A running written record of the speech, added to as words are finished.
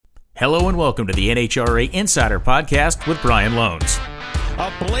Hello and welcome to the NHRA Insider Podcast with Brian Lohnes.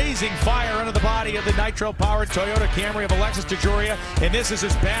 A blazing fire under the body of the nitro-powered Toyota Camry of Alexis DeJoria, and this is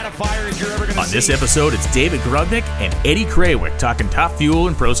as bad a fire as you're ever going to see. On this episode, it's David Grubnic and Eddie Krawiec talking top fuel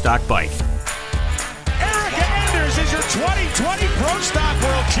and Pro Stock bike. Erica Enders is your 2020 Pro Stock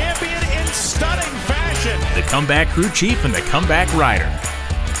World Champion in stunning fashion. The comeback crew chief and the comeback rider.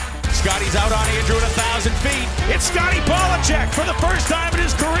 Scotty's out on Andrew at 1,000 feet. It's Scotty Polacek for the first time in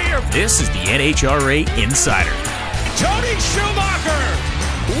his career. This is the NHRA Insider. Tony Schumacher.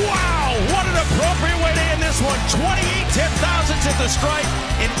 Wow, what an appropriate way to end this one. 28 10,000s at the stripe.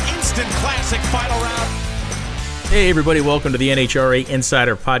 An instant classic final round. Hey everybody, welcome to the NHRA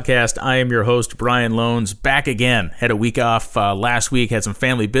Insider Podcast. I am your host, Brian Lohnes, back again. Had a week off last week, had some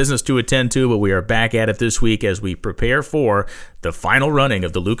family business to attend to, but we are back at it this week as we prepare for the final running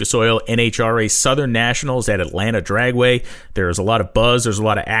of the Lucas Oil NHRA Southern Nationals at Atlanta Dragway. There's a lot of buzz, there's a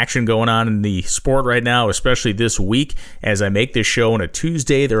lot of action going on in the sport right now, especially this week. As I make this show on a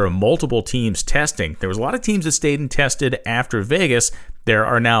Tuesday, there are multiple teams testing. There was a lot of teams that stayed and tested after Vegas. There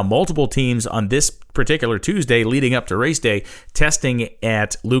are now multiple teams on this particular Tuesday leading up to race day testing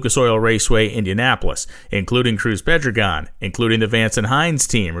at Lucas Oil Raceway, Indianapolis, including Cruz Pedregon, including the Vance and Hines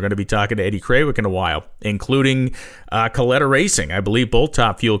team. We're going to be talking to Eddie Krawiec in a while, including Coletta Racing. I believe both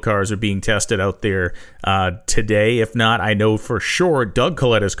top fuel cars are being tested out there today. If not, I know for sure Doug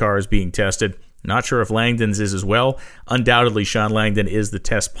Coletta's car is being tested. Not sure if Langdon's is as well. Undoubtedly, Sean Langdon is the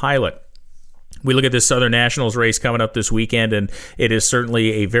test pilot. We look at this Southern Nationals race coming up this weekend, and it is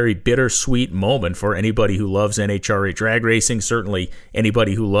certainly a very bittersweet moment for anybody who loves NHRA drag racing, certainly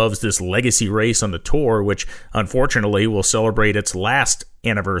anybody who loves this legacy race on the tour, which unfortunately will celebrate its last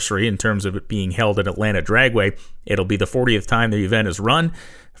anniversary in terms of it being held at Atlanta Dragway. It'll be the 40th time the event is run.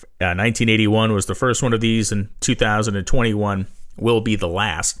 1981 was the first one of these, and 2021 will be the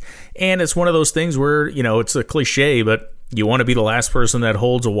last. And it's one of those things where, you know, it's a cliche, but you want to be the last person that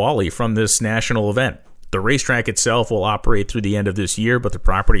holds a Wally from this national event. The racetrack itself will operate through the end of this year, but the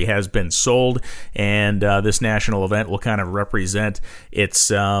property has been sold, and this national event will kind of represent its,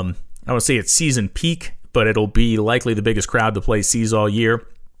 I would say its season peak, but it'll be likely the biggest crowd the place sees all year.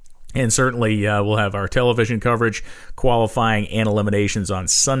 And certainly we'll have our television coverage, qualifying, and eliminations on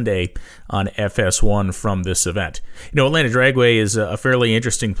Sunday on FS1 from this event. You know, Atlanta Dragway is a fairly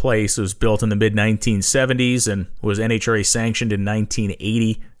interesting place. It was built in the mid-1970s and was NHRA sanctioned in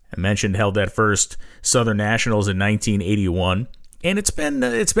 1980. I mentioned held that first Southern Nationals in 1981. And it's been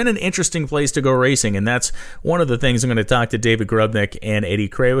an interesting place to go racing, and that's one of the things I'm going to talk to David Grubnic and Eddie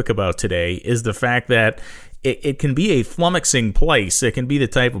Krawiec about today, is the fact that it can be a flummoxing place. It can be the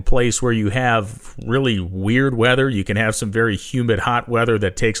type of place where you have really weird weather. You can have some very humid, hot weather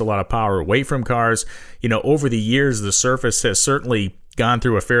that takes a lot of power away from cars. You know, over the years, the surface has certainly gone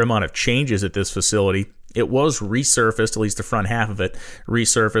through a fair amount of changes at this facility. It was resurfaced, at least the front half of it,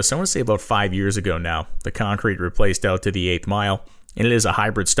 resurfaced, I want to say about 5 years ago now. The concrete replaced out to the 8th mile. And it is a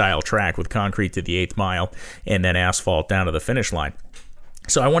hybrid-style track with concrete to the 8th mile and then asphalt down to the finish line.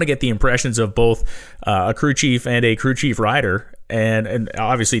 So I want to get the impressions of both a crew chief and a crew chief rider. And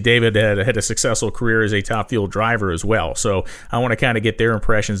obviously David had a successful career as a top fuel driver as well. So I want to kind of get their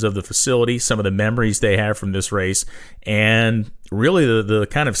impressions of the facility, some of the memories they have from this race. And really the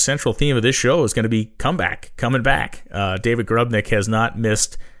kind of central theme of this show is going to be coming back. David Grubnic has not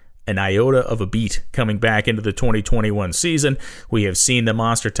missed an iota of a beat coming back into the 2021 season. We have seen the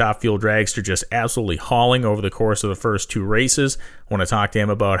monster top fuel dragster just absolutely hauling over the course of the first two races. I want to talk to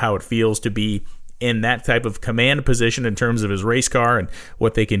him about how it feels to be in that type of command position in terms of his race car and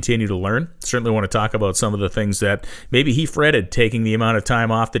what they continue to learn. Certainly want to talk about some of the things that maybe he fretted, taking the amount of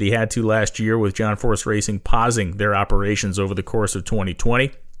time off that he had to last year with John Force Racing pausing their operations over the course of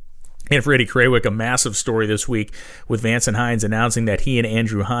 2020. And for Eddie Krawiec, a massive story this week with Vance and Hines announcing that he and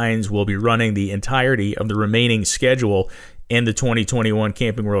Andrew Hines will be running the entirety of the remaining schedule in the 2021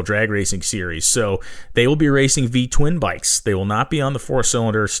 Camping World Drag Racing Series. So they will be racing V-twin bikes. They will not be on the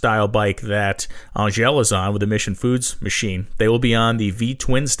four-cylinder style bike that Angel is on with the Mission Foods machine. They will be on the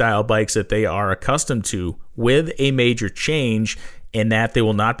V-twin style bikes that they are accustomed to, with a major change in that they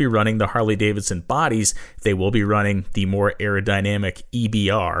will not be running the Harley-Davidson bodies. They will be running the more aerodynamic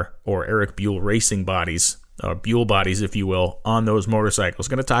EBR, or Eric Buell Racing bodies, Buell bodies, if you will, on those motorcycles.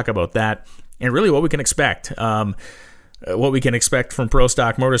 Going to talk about that and really what we can expect. What we can expect from Pro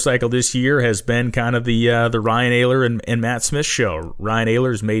Stock Motorcycle this year has been kind of the Ryan Ayler and Matt Smith show. Ryan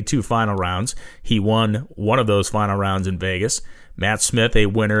Ayler's made 2 final rounds. He won one of those final rounds in Vegas. Matt Smith, a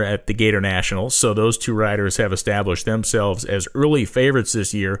winner at the Gator Nationals. So those two riders have established themselves as early favorites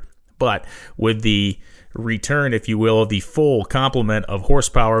this year. But with the return, if you will, of the full complement of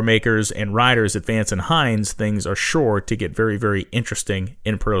horsepower makers and riders at Vance and Hines, things are sure to get very, very interesting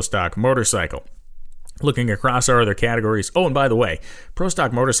in Pro Stock Motorcycle. Looking across our other categories. Oh, and by the way, Pro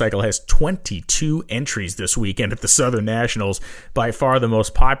Stock Motorcycle has 22 entries this weekend at the Southern Nationals, by far the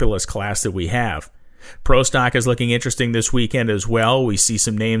most populous class that we have. Pro Stock is looking interesting this weekend as well. We see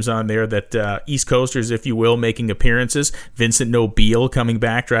some names on there that East Coasters, if you will, making appearances. Vincent Nobile coming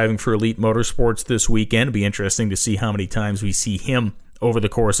back, driving for Elite Motorsports this weekend. It'll be interesting to see how many times we see him over the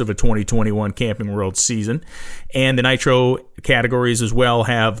course of a 2021 Camping World season. And the Nitro categories as well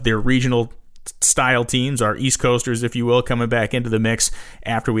have their regional style teams, our East Coasters, if you will, coming back into the mix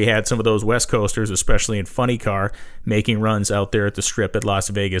after we had some of those West Coasters, especially in Funny Car, making runs out there at the Strip at Las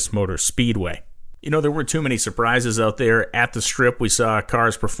Vegas Motor Speedway. You know, there weren't too many surprises out there at the Strip. We saw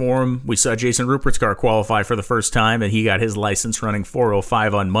cars perform. We saw Jason Rupert's car qualify for the first time, and he got his license running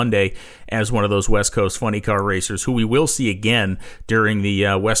 405 on Monday as one of those West Coast funny car racers who we will see again during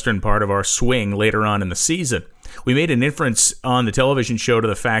the western part of our swing later on in the season. We made an inference on the television show to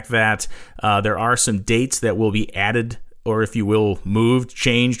the fact that there are some dates that will be added, or if you will, moved,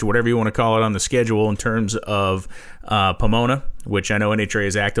 changed, whatever you want to call it, on the schedule in terms of Pomona, which I know NHRA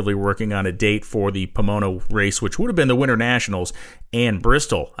is actively working on a date for the Pomona race, which would have been the Winter Nationals, and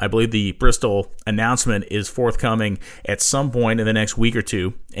Bristol. I believe the Bristol announcement is forthcoming at some point in the next week or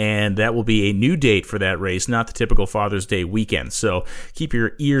two, and that will be a new date for that race, not the typical Father's Day weekend. So keep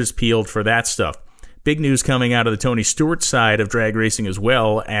your ears peeled for that stuff. Big news coming out of the Tony Stewart side of drag racing as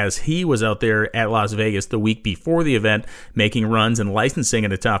well, as he was out there at Las Vegas the week before the event making runs and licensing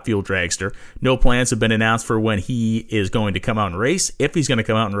in a Top Fuel dragster. No plans have been announced for when he is going to come out and race, if he's going to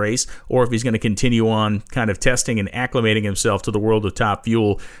come out and race, or if he's going to continue on kind of testing and acclimating himself to the world of Top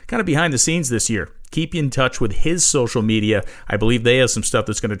Fuel kind of behind the scenes this year. Keep in touch with his social media. I believe they have some stuff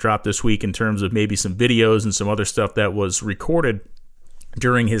that's going to drop this week in terms of maybe some videos and some other stuff that was recorded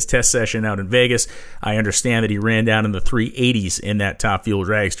during his test session out in Vegas. I understand that he ran down in the 380s in that Top Fuel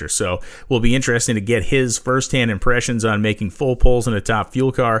dragster. So it will be interesting to get his firsthand impressions on making full pulls in a Top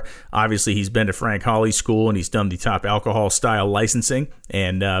Fuel car. Obviously, he's been to Frank Hawley's school and he's done the Top Alcohol style licensing.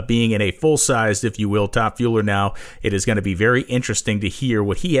 And being in a full-sized, if you will, Top Fueler now, it is going to be very interesting to hear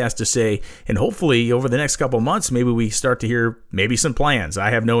what he has to say. And hopefully, over the next couple months, maybe we start to hear maybe some plans. I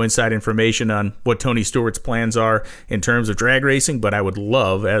have no inside information on what Tony Stewart's plans are in terms of drag racing, but I would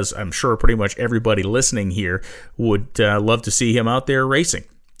love, as I'm sure pretty much everybody listening here would love to see him out there racing.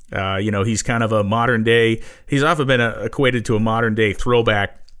 He's kind of a modern day, he's often been equated to a modern day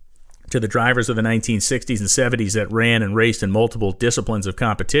throwback to the drivers of the 1960s and 70s that ran and raced in multiple disciplines of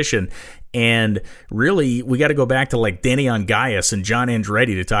competition. And really, we got to go back to like Daniel Gaius and John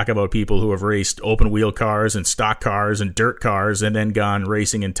Andretti to talk about people who have raced open wheel cars and stock cars and dirt cars and then gone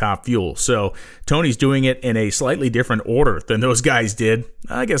racing in Top Fuel. So Tony's doing it in a slightly different order than those guys did.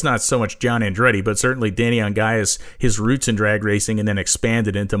 I guess not so much John Andretti, but certainly Daniel Gaius, his roots in drag racing and then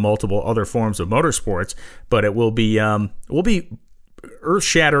expanded into multiple other forms of motorsports. But it will be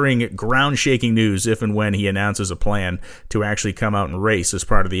earth-shattering, ground-shaking news if and when he announces a plan to actually come out and race as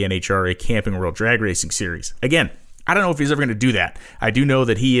part of the NHRA Camping World Drag Racing Series. Again, I don't know if he's ever going to do that. I do know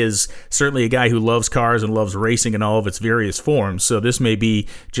that he is certainly a guy who loves cars and loves racing in all of its various forms, so this may be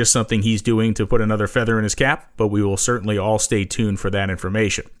just something he's doing to put another feather in his cap, but we will certainly all stay tuned for that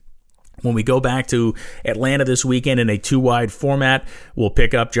information. When we go back to Atlanta this weekend in a two-wide format, we'll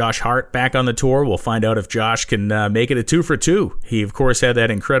pick up Josh Hart back on the tour. We'll find out if Josh can make it a 2-for-2. He, of course, had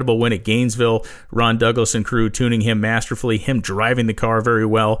that incredible win at Gainesville. Ron Douglas and crew tuning him masterfully, him driving the car very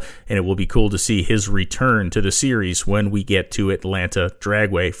well, and it will be cool to see his return to the series when we get to Atlanta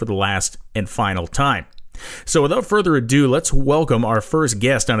Dragway for the last and final time. So without further ado, let's welcome our first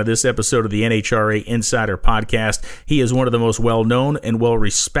guest onto this episode of the NHRA Insider podcast. He is one of the most well-known and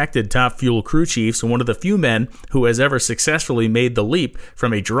well-respected Top Fuel crew chiefs and one of the few men who has ever successfully made the leap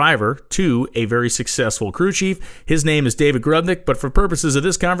from a driver to a very successful crew chief. His name is David Grubnic, but for purposes of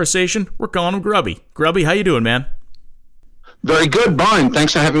this conversation, we're calling him Grubby. Grubby, how you doing, man? Very good, Brian.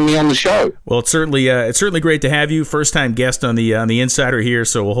 Thanks for having me on the show. Well, it's certainly great to have you. First time guest on the Insider here,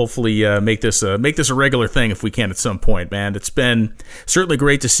 so we'll hopefully make this a regular thing if we can at some point, man. It's been certainly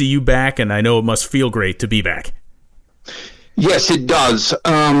great to see you back, and I know it must feel great to be back. Yes, it does.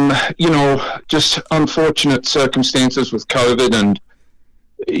 Just unfortunate circumstances with COVID and,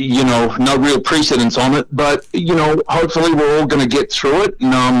 no real precedence on it. But, hopefully we're all going to get through it.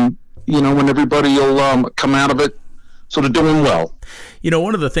 And, when everybody will come out of it sort of doing well.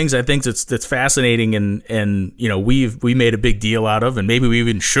 One of the things I think that's fascinating and we made a big deal out of, and maybe we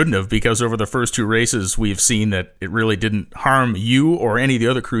even shouldn't have, because over the first two races we've seen that it really didn't harm you or any of the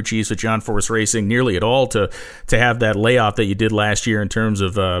other crew chiefs at John Force Racing nearly at all to have that layoff that you did last year in terms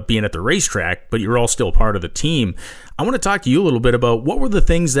of being at the racetrack, but you're all still part of the team. I want to talk to you a little bit about what were the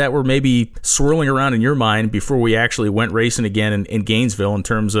things that were maybe swirling around in your mind before we actually went racing again in Gainesville in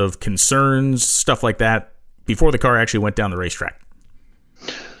terms of concerns, stuff like that, before the car actually went down the racetrack.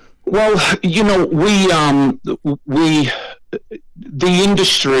 Well, the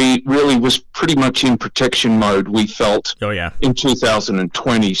industry really was pretty much in protection mode, we felt, in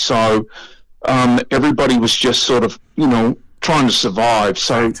 2020. So everybody was just sort of, trying to survive.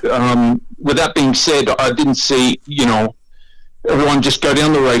 So with that being said, I didn't see, everyone just go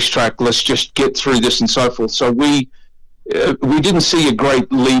down the racetrack, let's just get through this and so forth. So we didn't see a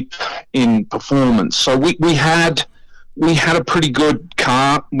great leap in performance. So we had a pretty good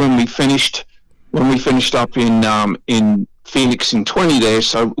car when we finished up in Phoenix in 20 there.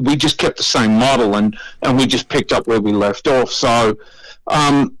 So we just kept the same model and we just picked up where we left off. So,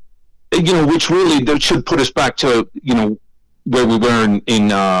 which really that should put us back to, where we were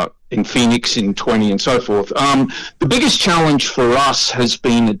in Phoenix in 20 and so forth. The biggest challenge for us has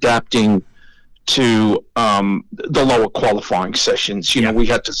been adapting to the lower qualifying sessions. We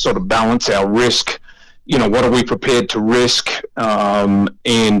had to sort of balance our risk. What are we prepared to risk? And,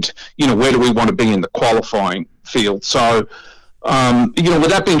 where do we want to be in the qualifying field? So,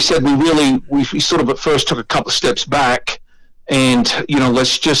 with that being said, we sort of at first took a couple of steps back and,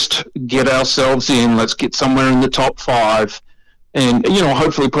 let's just get ourselves in, let's get somewhere in the top 5 and,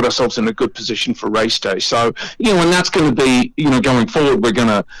 hopefully put ourselves in a good position for race day. So, and that's going to be, going forward, we're going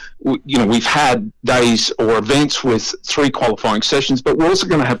to, we've had days or events with 3 qualifying sessions, but we're also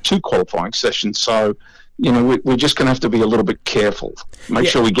going to have 2 qualifying sessions. So, we're just going to have to be a little bit careful, make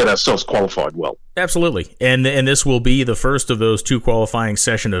sure we get ourselves qualified well. Absolutely. And this will be the first of those 2 qualifying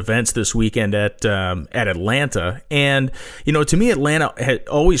session events this weekend at Atlanta. And, to me, Atlanta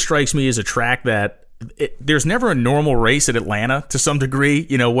always strikes me as a track that there's never a normal race at Atlanta to some degree,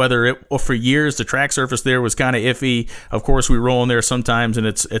 whether for years the track surface there was kind of iffy. Of course, we roll in there sometimes and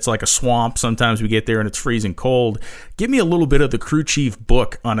it's like a swamp. Sometimes we get there and it's freezing cold. Give me a little bit of the crew chief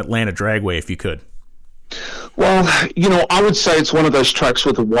book on Atlanta Dragway, if you could. Well, I would say it's one of those tracks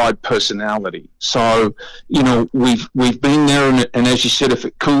with a wide personality. So, we've been there and as you said, if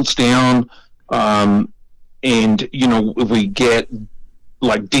it cools down, and, we get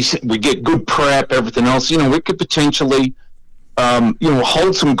we get good prep, everything else, we could potentially,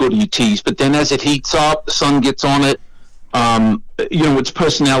 hold some good ETs, but then as it heats up, the sun gets on it, its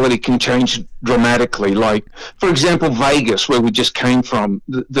personality can change dramatically. Like, for example, Vegas, where we just came from,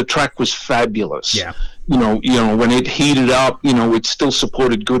 the track was fabulous. Yeah. When it heated up, it still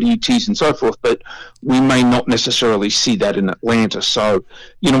supported good ETs and so forth, but we may not necessarily see that in Atlanta. So,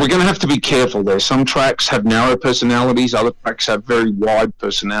 we're going to have to be careful there. Some tracks have narrow personalities, other tracks have very wide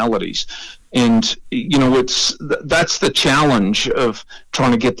personalities. And, that's the challenge of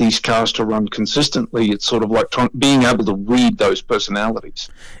trying to get these cars to run consistently. It's sort of like being able to read those personalities.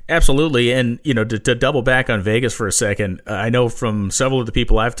 Absolutely. And, to double back on Vegas for a second, I know from several of the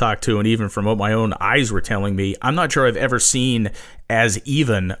people I've talked to and even from what my own eyes were telling me, I'm not sure I've ever seen as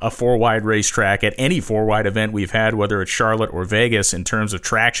even a 4-wide racetrack at any 4-wide event we've had, whether it's Charlotte or Vegas, in terms of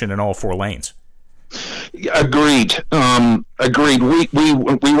traction in all 4 lanes. Agreed. Agreed. We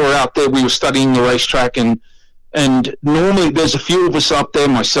were out there. We were studying the racetrack, and normally there's a few of us up there.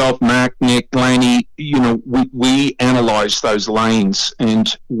 Myself, Mac, Nick, Laney. We analyzed those lanes,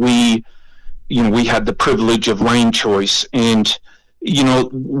 and we had the privilege of lane choice, and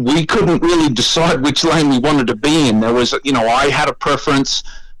we couldn't really decide which lane we wanted to be in. There was, I had a preference.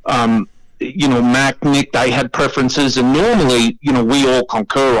 Mac, Nick, they had preferences, and normally, we all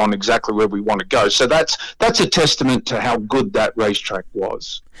concur on exactly where we want to go. So that's a testament to how good that racetrack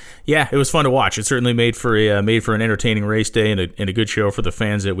was. Yeah, it was fun to watch. It certainly made for an entertaining race day and a good show for the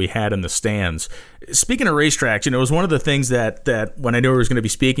fans that we had in the stands. Speaking of racetracks, it was one of the things that when I knew I was going to be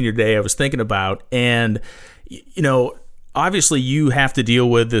speaking today, I was thinking about, and obviously you have to deal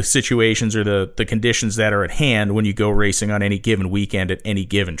with the situations or the conditions that are at hand when you go racing on any given weekend at any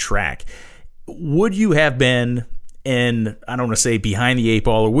given track. Would you have been in, I don't want to say behind the 8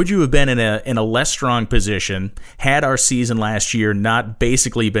 ball, or would you have been in a less strong position had our season last year not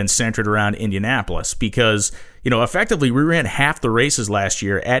basically been centered around Indianapolis? Because, effectively we ran half the races last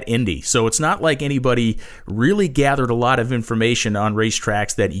year at Indy. So it's not like anybody really gathered a lot of information on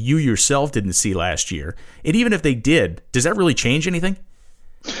racetracks that you yourself didn't see last year. And even if they did, does that really change anything?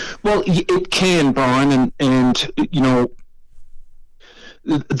 Well, it can, Brian, and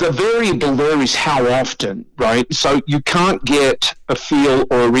the variable there is how often, right? So you can't get a feel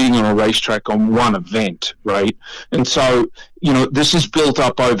or a reading on a racetrack on one event, right? And so, this is built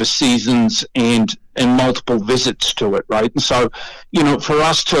up over seasons and multiple visits to it, right? And so, for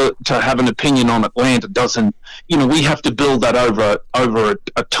us to have an opinion on Atlanta doesn't, we have to build that over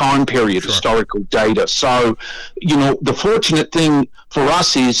a time period, sure. Historical data. So, the fortunate thing for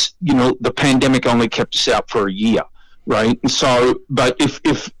us is, the pandemic only kept us out for a year. Right. And so, but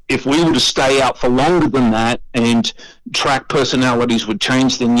if we were to stay out for longer than that and track personalities would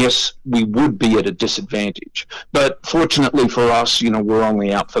change, then yes, we would be at a disadvantage. But fortunately for us, we're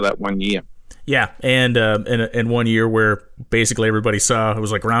only out for that 1 year. Yeah, and in 1 year where basically everybody saw, it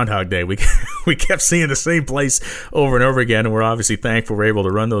was like Groundhog Day. We kept seeing the same place over and over again, and we're obviously thankful we're able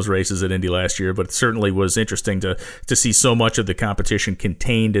to run those races at Indy last year. But it certainly was interesting to see so much of the competition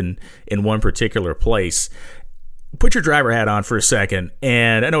contained in one particular place. Put your driver hat on for a second,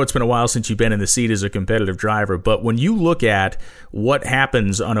 and I know it's been a while since you've been in the seat as a competitive driver, but when you look at what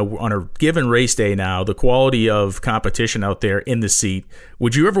happens on a given race day now, the quality of competition out there in the seat,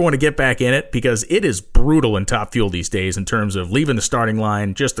 would you ever want to get back in it? Because it is brutal in Top Fuel these days in terms of leaving the starting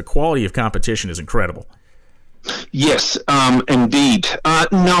line. Just the quality of competition is incredible. Yes, indeed.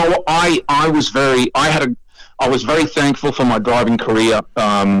 No, I was very thankful for my driving career.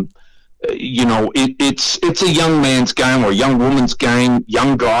 It's a young man's game or a young woman's game,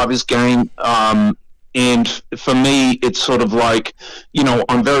 young driver's game. And for me, it's sort of like,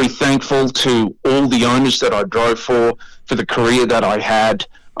 I'm very thankful to all the owners that I drove for the career that I had.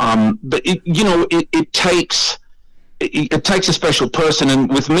 But it takes a special person. And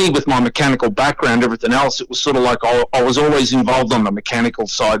with me, with my mechanical background, everything else, it was sort of like I was always involved on the mechanical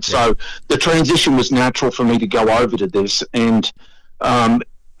side. Yeah. So the transition was natural for me to go over to this. And,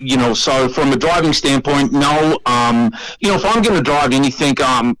 so from a driving standpoint, no, if I'm going to drive anything,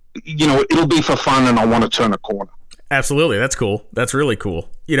 it'll be for fun and I want to turn a corner. Absolutely. That's cool. That's really cool.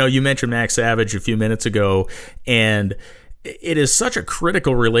 You mentioned Max Savage a few minutes ago, and it is such a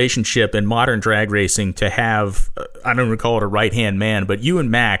critical relationship in modern drag racing to have, I don't even call it a right-hand man, but you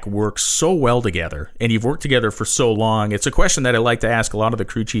and Mac work so well together, and you've worked together for so long. It's a question that I like to ask a lot of the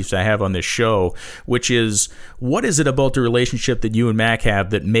crew chiefs I have on this show, which is, what is it about the relationship that you and Mac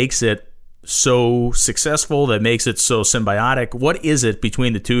have that makes it so successful, that makes it so symbiotic? What is it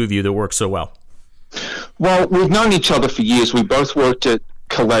between the two of you that works so well? Well, we've known each other for years. We both worked at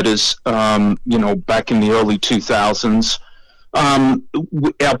Coletta's, back in the early 2000s.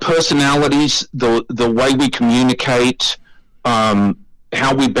 Our personalities, the way we communicate,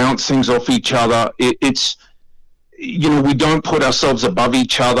 how we bounce things off each other, it's we don't put ourselves above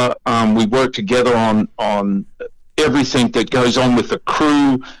each other. We work together on everything that goes on with the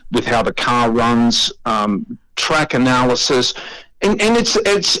crew, with how the car runs, track analysis, and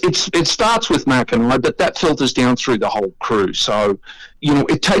it starts with Mac and I, but that filters down through the whole crew. So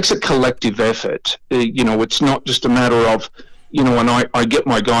it takes a collective effort. It's not just a matter of and I get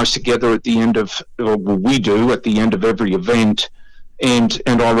my guys together at the end of, or we do at the end of every event, and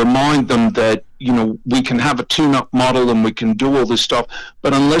I remind them that, we can have a tune-up model and we can do all this stuff,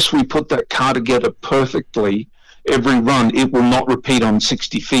 but unless we put that car together perfectly every run, it will not repeat on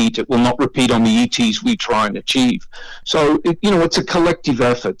 60 feet. It will not repeat on the ETs we try and achieve. So, it's a collective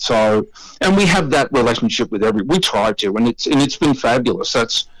effort. So, and we have that relationship with we try to, and it's been fabulous.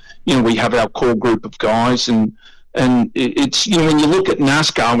 That's, we have our core group of guys, and it's, when you look at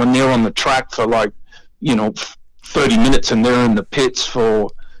NASCAR, when they're on the track for 30 minutes and they're in the pits for,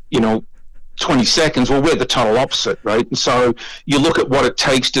 20 seconds, well, we're the total opposite, right? And so you look at what it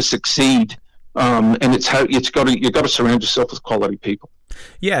takes to succeed, and you've got to surround yourself with quality people.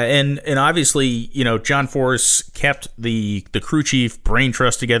 Yeah, and obviously, John Force kept the crew chief brain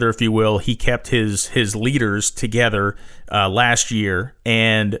trust together, if you will. He kept his leaders together last year,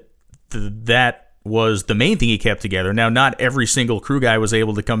 and that was the main thing he kept together. Now, not every single crew guy was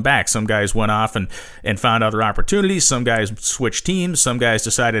able to come back. Some guys went off and found other opportunities. Some guys switched teams. Some guys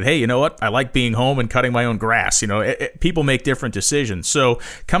decided, hey, you know what? I like being home and cutting my own grass. People make different decisions. So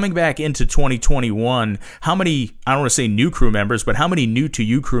coming back into 2021, how many, I don't want to say new crew members, but how many new to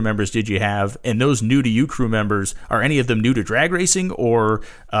you crew members did you have? And those new to you crew members, are any of them new to drag racing, or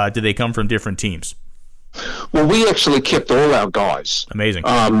do they come from different teams? Well, we actually kept all our guys. Amazing.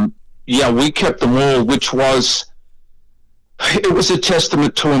 Yeah, we kept them all, it was a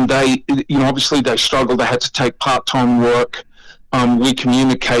testament to them. They, obviously they struggled. They had to take part-time work. We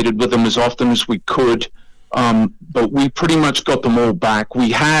communicated with them as often as we could, but we pretty much got them all back.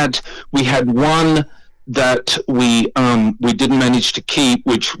 We had one that we didn't manage to keep,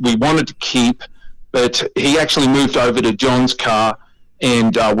 which we wanted to keep, but he actually moved over to John's car,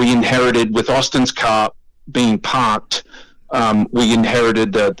 And we inherited, with Austin's car being parked, we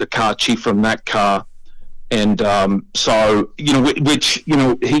inherited the car chief from that car. And so,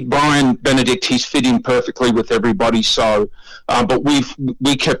 Brian Benedict, he's fit in perfectly with everybody. So, but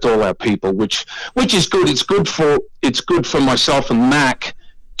we kept all our people, which is good. It's good for myself and Mac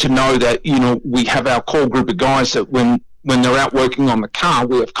to know that, we have our core group of guys that when they're out working on the car,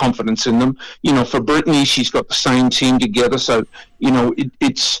 we have confidence in them. For Brittany, she's got the same team together. So,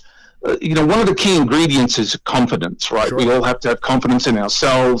 it's one of the key ingredients is confidence, right? Sure. We all have to have confidence in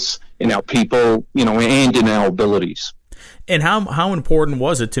ourselves, in our people, and in our abilities. And how important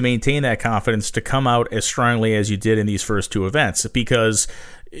was it to maintain that confidence to come out as strongly as you did in these first two events? Because,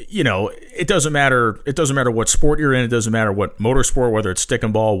 it doesn't matter. It doesn't matter what sport you're in. It doesn't matter what motorsport, whether it's stick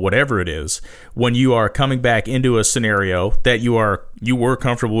and ball, whatever it is. When you are coming back into a scenario that you were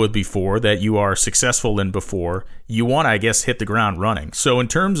comfortable with before, that you are successful in before, you want to, I guess, hit the ground running. So in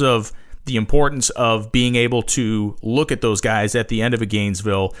terms of the importance of being able to look at those guys at the end of a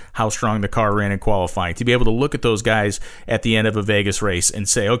Gainesville, how strong the car ran in qualifying, to be able to look at those guys at the end of a Vegas race and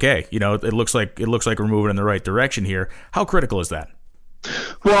say, okay, it looks like we're moving in the right direction here. How critical is that?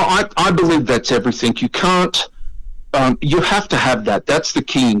 Well, I believe that's everything. You can't, you have to have that. That's the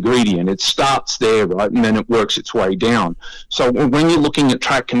key ingredient. It starts there, right? And then it works its way down. So when you're looking at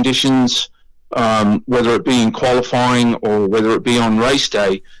track conditions, whether it be in qualifying or whether it be on race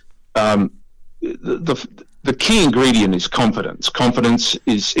day, the key ingredient is confidence. Confidence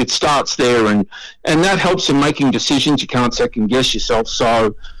it starts there, and that helps in making decisions. You can't second guess yourself.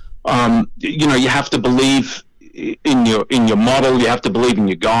 So, you have to believe in your model. You have to believe in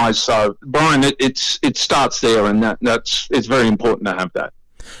your guys. So, Brian, it starts there, and it's very important to have that.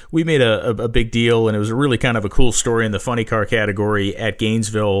 We made a big deal, and it was a really kind of a cool story in the funny car category at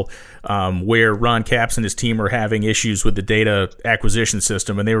Gainesville, where Ron Capps and his team were having issues with the data acquisition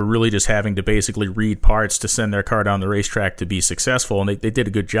system, and they were really just having to basically read parts to send their car down the racetrack to be successful, and they did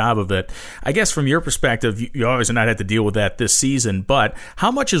a good job of it. I guess from your perspective, you obviously not had to deal with that this season, but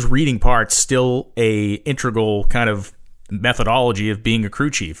how much is reading parts still a integral kind of methodology of being a crew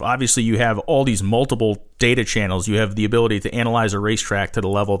chief? Obviously, you have all these multiple data channels. You have the ability to analyze a racetrack to the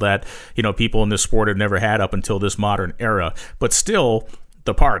level that people in this sport have never had up until this modern era. But still,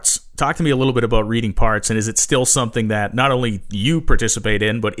 the parts. Talk to me a little bit about reading parts, and is it still something that not only you participate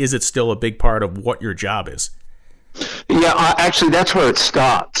in, but is it still a big part of what your job is? Yeah, actually, that's where it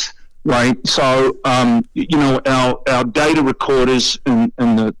starts. Right. So, our data recorders and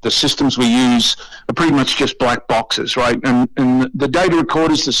the systems we use are pretty much just black boxes. Right. And the data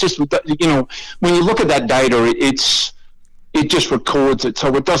recorders, the system, when you look at that data, it just records it.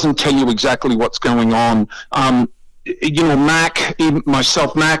 So it doesn't tell you exactly what's going on. Mac,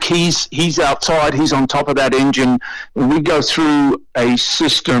 he's outside, he's on top of that engine. And we go through a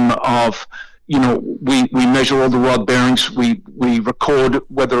system of, we measure all the rod bearings. We record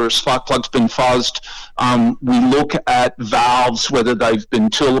whether a spark plug's been fuzzed. We look at valves, whether they've been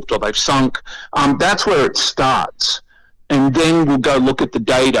tilted or they've sunk. That's where it starts. And then we'll go look at the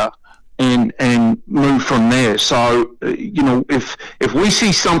data and move from there. So, if we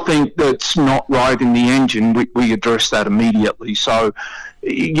see something that's not right in the engine, we address that immediately. So,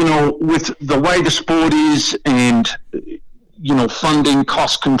 with the way the sport is and funding,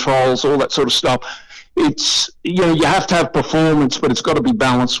 cost controls, all that sort of stuff. It's, you have to have performance, but it's got to be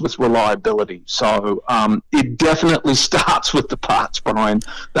balanced with reliability. So it definitely starts with the parts, Brian.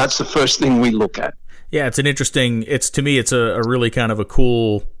 That's the first thing we look at. Yeah, to me, it's a really kind of a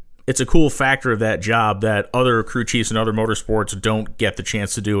cool factor of that job that other crew chiefs and other motorsports don't get the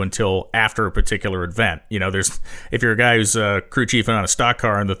chance to do until after a particular event. If you're a guy who's crew chief on a stock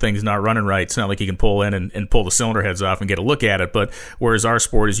car and the thing's not running right, it's not like you can pull in and pull the cylinder heads off and get a look at it. But whereas our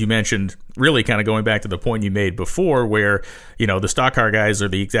sport, as you mentioned, really kind of going back to the point you made before, where the stock car guys are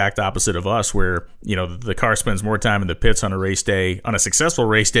the exact opposite of us, where the car spends more time in the pits on a successful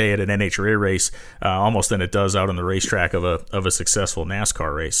race day at an NHRA race almost than it does out on the racetrack of a successful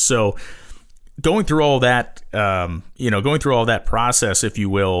NASCAR race. So going through all that, process, if you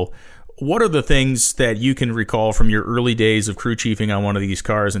will, what are the things that you can recall from your early days of crew chiefing on one of these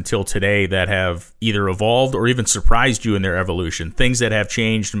cars until today that have either evolved or even surprised you in their evolution? Things that have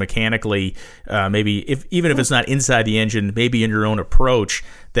changed mechanically, maybe even if it's not inside the engine, maybe in your own approach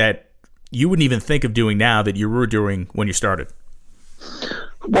that you wouldn't even think of doing now that you were doing when you started?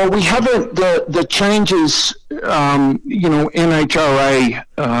 Well, we haven't, the changes, NHRA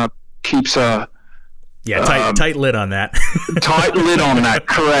keeps a tight lid on that. Tight lid on that,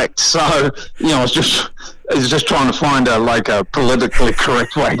 correct. So, I was just trying to find a politically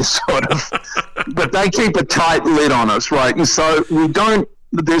correct way to sort of but they keep a tight lid on us, right? And so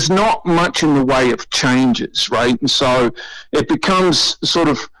there's not much in the way of changes, right? And so it becomes sort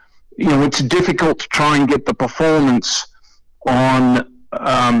of, it's difficult to try and get the performance on,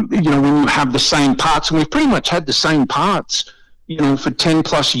 when you have the same parts, and we've pretty much had the same parts, for 10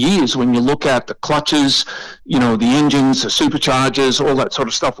 plus years. When you look at the clutches, the engines, the superchargers, all that sort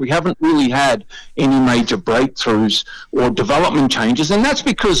of stuff, we haven't really had any major breakthroughs or development changes. And that's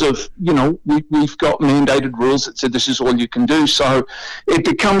because of, we've got mandated rules that said this is all you can do. So it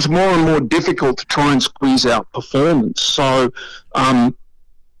becomes more and more difficult to try and squeeze out performance. So, I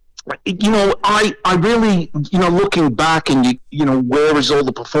really, looking back and, where has all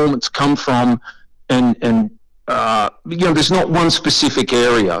the performance come from, and there's not one specific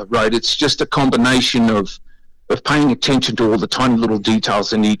area, right? It's just a combination of paying attention to all the tiny little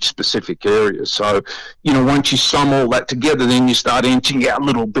details in each specific area. So, once you sum all that together, then you start inching out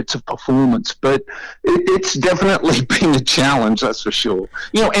little bits of performance. But it's definitely been a challenge, that's for sure.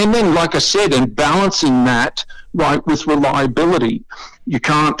 And then, like I said, and balancing that, right, with reliability. You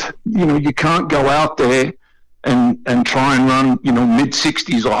can't go out there and try and run, mid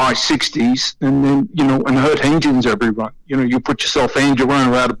 60s or high 60s and then, and hurt engines every run. You put yourself and your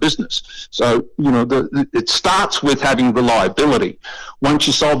owner out of business. So, it starts with having reliability. Once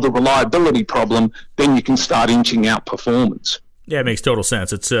you solve the reliability problem, then you can start inching out performance. Yeah, it makes total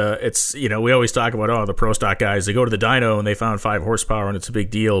sense. It's we always talk about the pro stock guys. They go to the dyno and they found 5 horsepower and it's a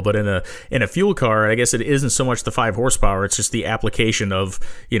big deal. But in a fuel car, I guess it isn't so much the 5 horsepower. It's just the application of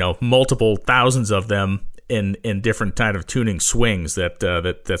multiple thousands of them in different kind of tuning swings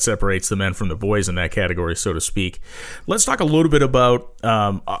that separates the men from the boys in that category, so to speak. Let's talk a little bit about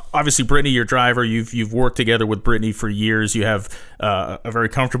obviously Brittany, your driver. You've worked together with Brittany for years. You have a very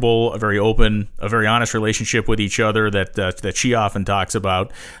comfortable, a very open, a very honest relationship with each other that she often talks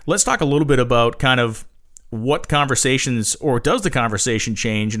about. Let's talk a little bit about kind of what conversations, or does the conversation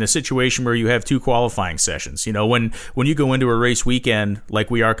change in a situation where you have 2 qualifying sessions? When you go into a race weekend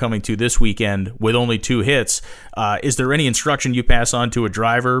like we are coming to this weekend with only 2 hits, is there any instruction you pass on to a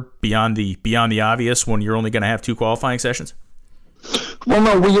driver beyond the obvious when you're only going to have 2 qualifying sessions? Well,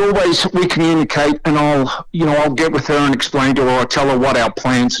 no, we communicate, and I'll get with her and explain to her, or tell her what our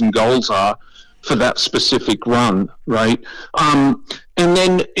plans and goals are for that specific run, right? And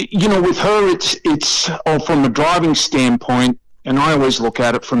then, with her, it's from a driving standpoint, and I always look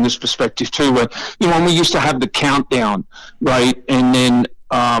at it from this perspective too, where, when we used to have the countdown, right? And then,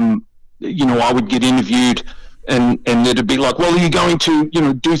 I would get interviewed and it'd be like, well, are you going to,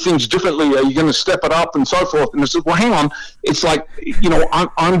 do things differently? Are you going to step it up and so forth? And I said, well, hang on. It's like,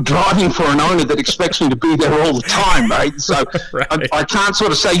 I'm driving for an owner that expects me to be there all the time, right? So right. I can't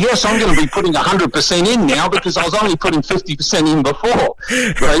sort of say, yes, I'm going to be putting 100% in now because I was only putting 50% in before,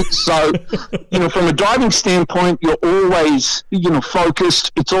 right? So, from a driving standpoint, you're always,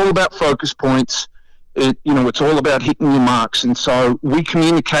 focused. It's all about focus points. It's all about hitting your marks. And so we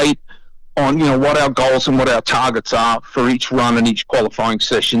communicate on what our goals and what our targets are for each run and each qualifying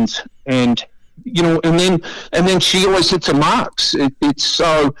sessions, and then she always hits her marks. It's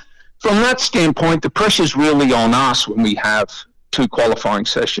so from that standpoint, the pressure's really on us when we have 2 qualifying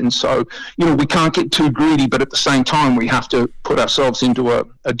sessions. So we can't get too greedy, but at the same time we have to put ourselves into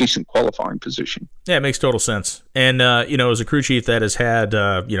a decent qualifying position. Yeah, it makes total sense. And as a crew chief that has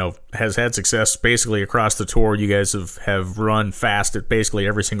had success basically across the tour, you guys have run fast at basically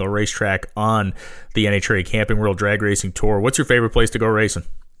every single racetrack on the NHRA Camping World Drag Racing Tour. What's your favorite place to go racing?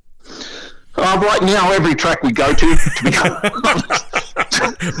 Right now, every track we go to be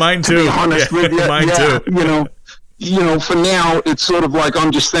honest. Mine too. To be honest with you, Mine too. For now, it's sort of like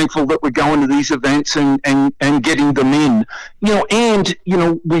I'm just thankful that we're going to these events and getting them in. And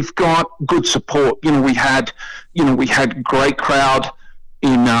we've got good support. We had great crowd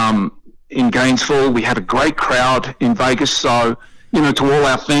in Gainesville. We had a great crowd in Vegas. So, to all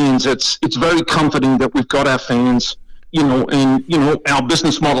our fans, it's very comforting that we've got our fans. Our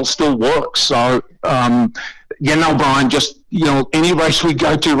business model still works. So, Brian, just any race we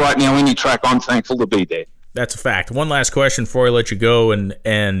go to right now, any track, I'm thankful to be there. That's a fact. One last question before I let you go, and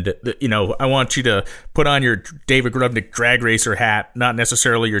I want you to put on your David Grubnic drag racer hat, not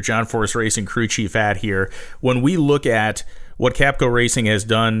necessarily your John Force Racing crew chief hat here. When we look at what Capco Racing has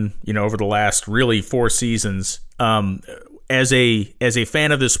done, over the last really 4 seasons, as a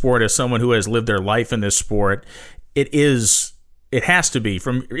fan of this sport, as someone who has lived their life in this sport, it has to be,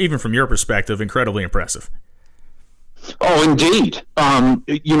 even from your perspective, incredibly impressive. Oh, indeed.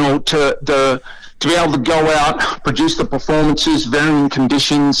 To be able to go out, produce the performances, varying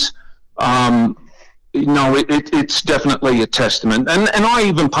conditions, it's definitely a testament. And I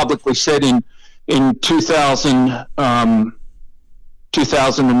even publicly said in in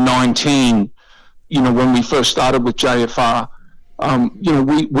 2019, when we first started with JFR,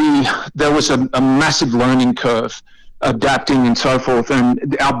 there was a massive learning curve, adapting and so forth.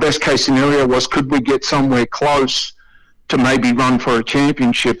 And our best case scenario was, could we get somewhere close to maybe run for a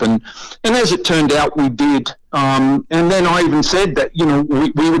championship? And as it turned out, we did. And then I even said that,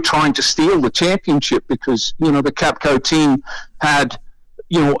 we were trying to steal the championship because, the Capco team had,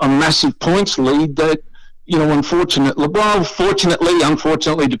 a massive points lead that, unfortunately,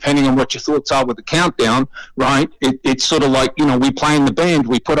 depending on what your thoughts are with the countdown, right? It's sort of like, we play in the band,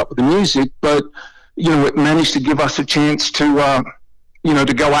 we put up with the music, but, it managed to give us a chance to,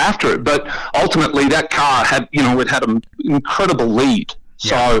 to go after it. But ultimately that car had, it had an incredible lead.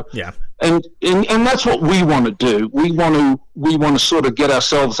 So, yeah. And that's what we want to do. We want to sort of get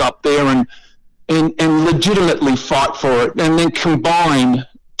ourselves up there and legitimately fight for it, and then combine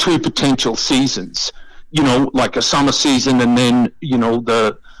two potential seasons, like a summer season and then,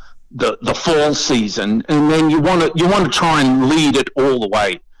 the fall season. And then you want to try and lead it all the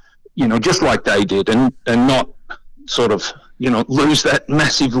way, just like they did, and not sort of, lose that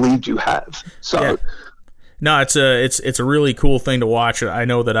massive lead you have. So, yeah. No, it's a really cool thing to watch. I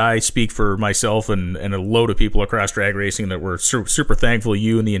know that I speak for myself and a load of people across drag racing that we're super thankful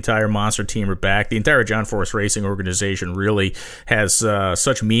you and the entire Monster team are back. The entire John Force Racing organization really has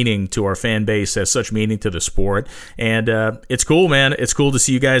such meaning to our fan base, has such meaning to the sport. And it's cool, man. It's cool to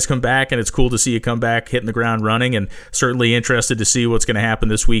see you guys come back, and it's cool to see you come back hitting the ground running, and certainly interested to see what's going to happen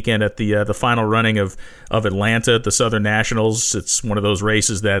this weekend at the final running of Atlanta at the Southern Nationals. It's one of those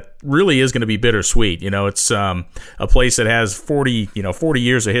races that really is going to be bittersweet. It's a place that has 40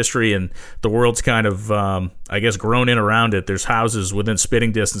 years of history, and the world's kind of, grown in around it. There's houses within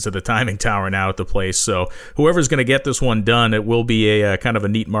spitting distance of the timing tower now at the place. So whoever's going to get this one done, it will be a kind of a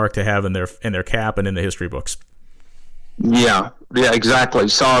neat mark to have in their cap and in the history books. Yeah, exactly.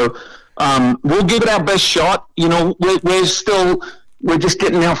 So we'll give it our best shot. We're just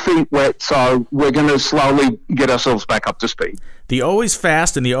getting our feet wet, so we're going to slowly get ourselves back up to speed. The always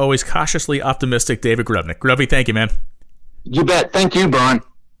fast and the always cautiously optimistic David Grubnic. Grubby, thank you, man. You bet. Thank you, Brian.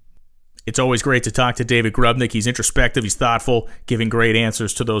 It's always great to talk to David Grubnic. He's introspective, he's thoughtful, giving great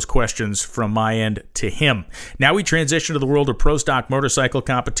answers to those questions from my end to him. Now we transition to the world of pro stock motorcycle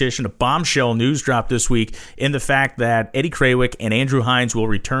competition. A bombshell news dropped this week in the fact that Eddie Krawiec and Andrew Hines will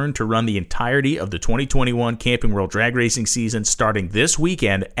return to run the entirety of the 2021 Camping World Drag Racing season starting this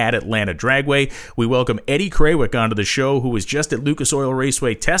weekend at Atlanta Dragway. We welcome Eddie Krawiec onto the show, who was just at Lucas Oil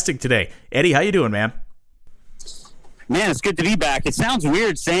Raceway testing today. Eddie, how you doing, man? Man, it's good to be back. It sounds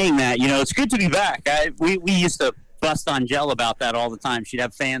weird saying that. It's good to be back. We used to bust on Jell about that all the time. She'd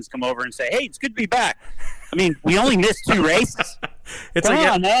have fans come over and say, "Hey, it's good to be back." I mean, we only missed 2 races. Come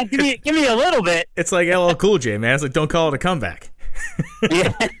on, man. Give me a little bit. It's like LL Cool J, man. It's like, don't call it a comeback.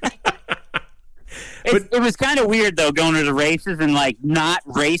 Yeah. It was kind of weird, though, going to the races and, not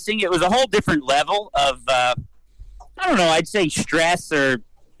racing. It was a whole different level of, I don't know, I'd say stress, or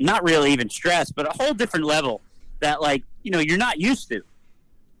not really even stress, but a whole different level that, you're not used to.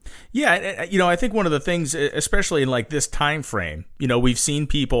 Yeah, I think one of the things, especially in this time frame, we've seen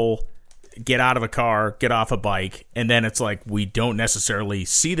people get out of a car, get off a bike, and then it's like we don't necessarily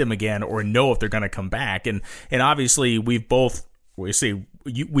see them again or know if they're going to come back. And obviously we've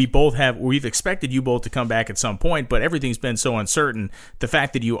expected you both to come back at some point, but everything's been so uncertain. The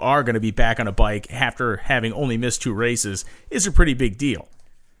fact that you are going to be back on a bike after having only missed 2 races is a pretty big deal.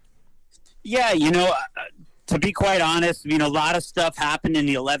 Yeah, to be quite honest, a lot of stuff happened in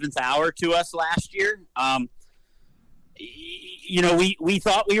the 11th hour to us last year. We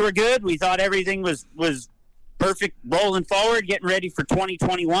thought we were good. We thought everything was perfect rolling forward, getting ready for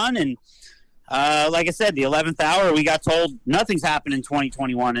 2021. And like I said, the 11th hour, we got told nothing's happened in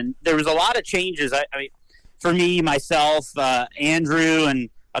 2021. And there was a lot of changes. I mean, for me, myself, Andrew, and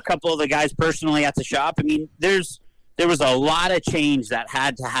a couple of the guys personally at the shop, I mean, there was a lot of change that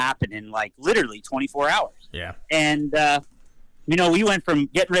had to happen in literally 24 hours. Yeah. And, we went from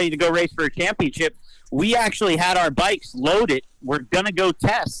getting ready to go race for a championship. We actually had our bikes loaded. We're going to go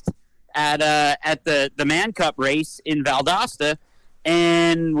test at the Man Cup race in Valdosta.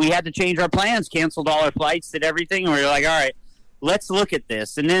 And we had to change our plans, canceled all our flights, did everything. And we were like, all right, let's look at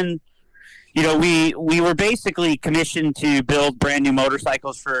this. And then, we were basically commissioned to build brand new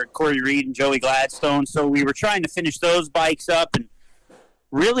motorcycles for Corey Reed and Joey Gladstone. So we were trying to finish those bikes up, and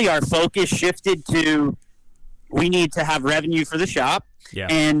really our focus shifted to, we need to have revenue for the shop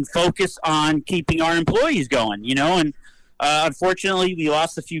and focus on keeping our employees going, and unfortunately we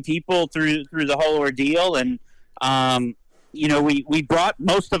lost a few people through the whole ordeal. And, we brought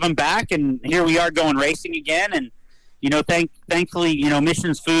most of them back, and here we are going racing again. And, thankfully,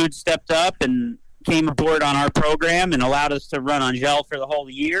 Missions Food stepped up and came aboard on our program and allowed us to run on gel for the whole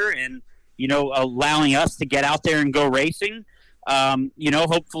year, and, allowing us to get out there and go racing.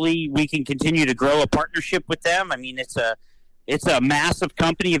 Hopefully we can continue to grow a partnership with them. I mean, it's a massive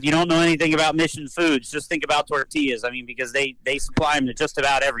company. If you don't know anything about Mission Foods, just think about tortillas. I mean, because they supply them to just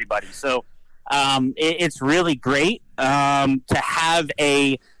about everybody. So it's really great to have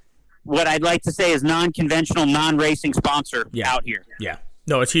what I'd like to say is non-conventional, non-racing sponsor out here. Yeah.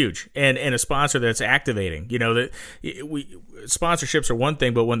 No, it's huge, and a sponsor that's activating. Sponsorships are one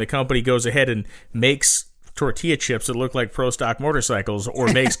thing, but when the company goes ahead and makes tortilla chips that look like pro stock motorcycles,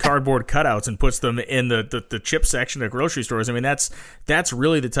 or makes cardboard cutouts and puts them in the chip section at grocery stores, I mean, that's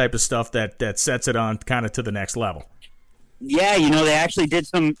really the type of stuff that sets it on kind of to the next level. Yeah, they actually did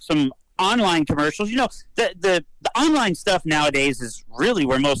some online commercials. The online stuff nowadays is really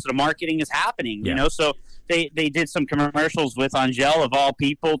where most of the marketing is happening. So they did some commercials with Angel, of all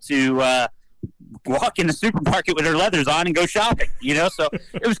people, to walk in the supermarket with her leathers on and go shopping. So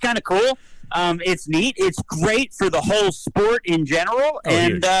it was kind of cool. It's neat. It's great for the whole sport in general,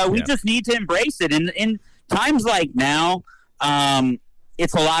 and we just need to embrace it. And in times like now,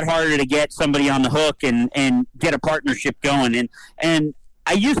 it's a lot harder to get somebody on the hook and get a partnership going. And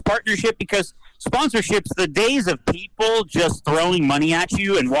I use partnership because sponsorships, the days of people just throwing money at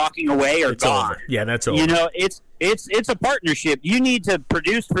you and walking away are gone. Over. Yeah, that's over. It's a partnership. You need to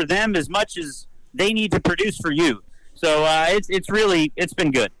produce for them as much as they need to produce for you. So it's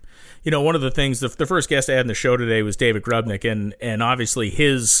been good. One of the things, the first guest I had on the show today was David Grubnic, and obviously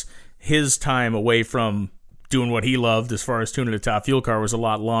his time away from doing what he loved as far as tuning a top fuel car was a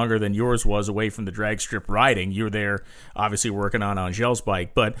lot longer than yours was away from the drag strip riding. You were there obviously working on Angel's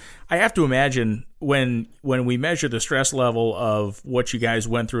bike, but I have to imagine when we measure the stress level of what you guys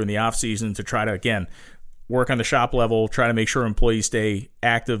went through in the off season to try to, again, work on the shop level, try to make sure employees stay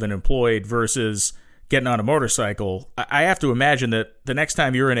active and employed versus getting on a motorcycle, I have to imagine that the next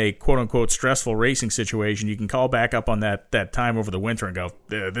time you're in a quote-unquote stressful racing situation, you can call back up on that time over the winter and go,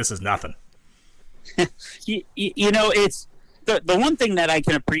 this is nothing. It's the one thing that I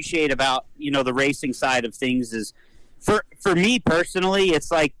can appreciate about, the racing side of things is, for me personally,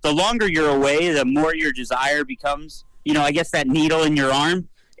 it's like the longer you're away, the more your desire becomes. I guess that needle in your arm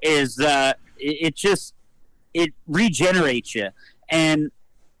is, it regenerates you. And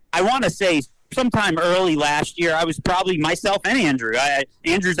I want to say, sometime early last year, I was probably myself and Andrew.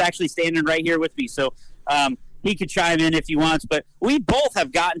 Andrew's actually standing right here with me, so he could chime in if he wants. But we both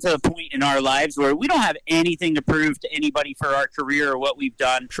have gotten to the point in our lives where we don't have anything to prove to anybody for our career or what we've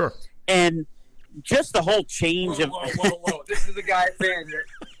done. Sure. And just the whole change of... Whoa. This is a guy saying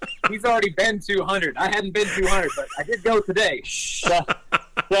that he's already been 200. I hadn't been 200, but I did go today. So,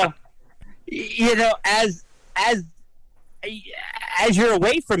 as you're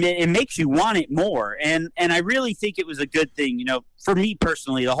away from it, it makes you want it more. And I really think it was a good thing, for me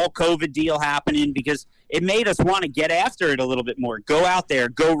personally, the whole COVID deal happening, because it made us want to get after it a little bit more, go out there,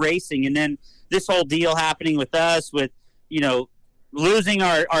 go racing. And then this whole deal happening with us with, losing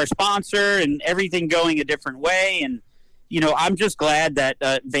our sponsor and everything going a different way. And, I'm just glad that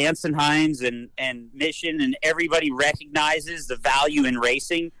Vance and Hines and Mission and everybody recognizes the value in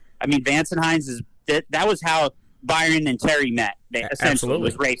racing. I mean, Vance and Hines that was how Byron and Terry met, essentially,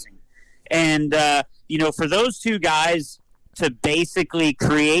 was racing. And, for those two guys to basically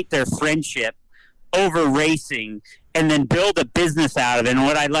create their friendship over racing and then build a business out of it, and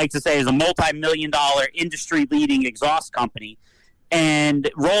what I'd like to say is a multi-million-dollar industry-leading exhaust company, and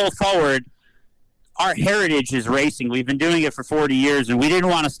roll forward, our heritage is racing. We've been doing it for 40 years, and we didn't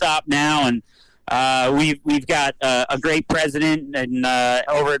want to stop now. And we've got a great president and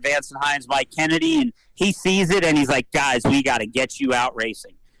over at Vance and Hines, Mike Kennedy, and he sees it and he's like, guys, we got to get you out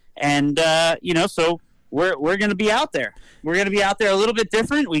racing. And, so we're going to be out there. We're going to be out there a little bit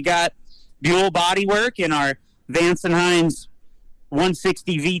different. We got Buell bodywork in our Vance and Hines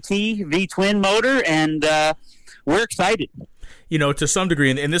 160 VT V-twin motor, and we're excited. To some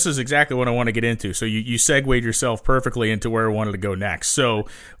degree, and this is exactly what I want to get into. So you segued yourself perfectly into where I wanted to go next. So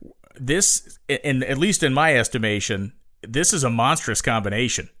this, and at least in my estimation, this is a monstrous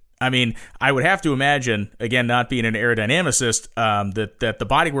combination. I mean, I would have to imagine, again, not being an aerodynamicist, that the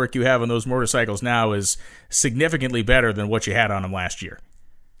bodywork you have on those motorcycles now is significantly better than what you had on them last year.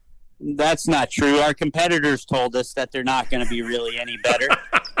 That's not true. Our competitors told us that they're not going to be really any better.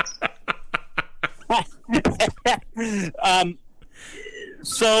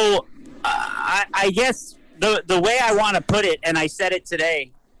 I guess the way I want to put it, and I said it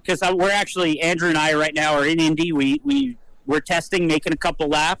today, because we're actually, Andrew and I right now are in Indy. We we're testing, making a couple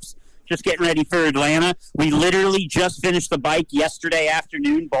laps, just getting ready for Atlanta. We literally just finished the bike yesterday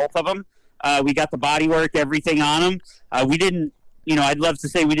afternoon, both of them. We got the bodywork, everything on them. We didn't, I'd love to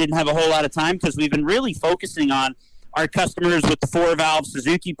say we didn't have a whole lot of time because we've been really focusing on our customers with the 4-valve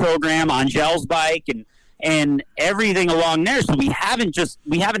Suzuki program, on Gel's bike, and everything along there. So we haven't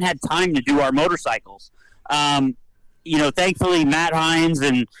had time to do our motorcycles. Thankfully Matt Hines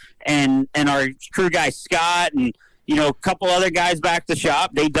and our crew guy Scott and a couple other guys back to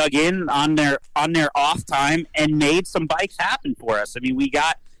shop, they dug in on their off time and made some bikes happen for us. I mean, we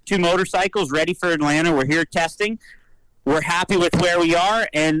got 2 motorcycles ready for Atlanta. We're here testing. We're happy with where we are.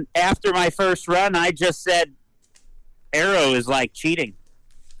 And after my first run, I just said, Aero is like cheating.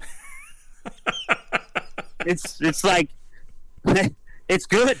 It's like, it's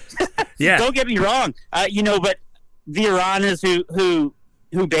good. Yeah. Don't get me wrong. But the Iranas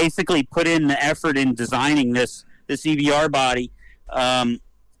who basically put in the effort in designing this EVR body,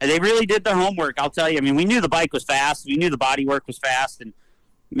 they really did their homework. I'll tell you. I mean, we knew the bike was fast. We knew the body work was fast, and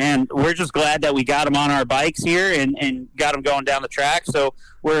man, we're just glad that we got them on our bikes here and got them going down the track. So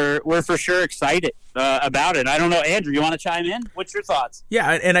we're for sure excited about it. I don't know, Andrew, you want to chime in? What's your thoughts?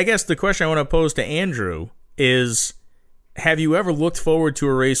 Yeah, and I guess the question I want to pose to Andrew is, have you ever looked forward to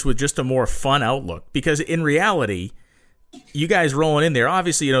a race with just a more fun outlook? Because in reality, you guys rolling in there,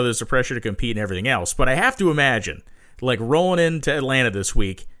 obviously, there's the pressure to compete and everything else, but I have to imagine, like rolling into Atlanta this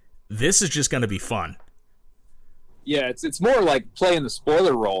week, this is just going to be fun. Yeah, it's more like playing the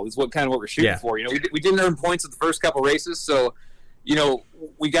spoiler role is what we're shooting for. We didn't earn points at the first couple races, so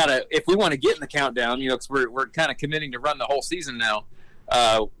we gotta, if we want to get in the countdown, because we're kind of committing to run the whole season now.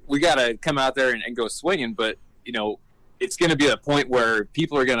 We gotta come out there and go swinging, but it's going to be a point where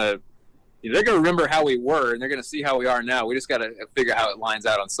people are gonna, they're gonna remember how we were and they're gonna see how we are now. We just gotta figure how it lines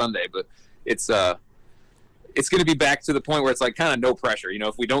out on Sunday, but it's going to be back to the point where it's like kind of no pressure.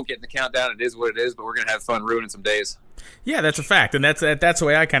 If we don't get in the countdown, it is what it is, but we're going to have fun ruining some days. Yeah, that's a fact, and that's the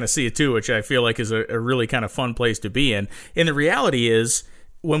way I kind of see it too, which I feel like is a really kind of fun place to be in. And the reality is,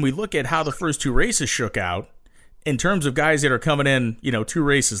 when we look at how the first 2 races shook out, in terms of guys that are coming in, 2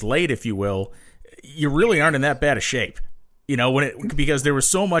 races late, if you will, you really aren't in that bad a shape. Because there was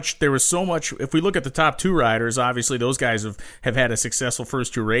so much. If we look at the top 2 riders, obviously those guys have had a successful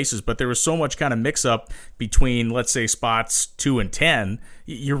first 2 races, but there was so much kind of mix up between, let's say, spots 2 and 10.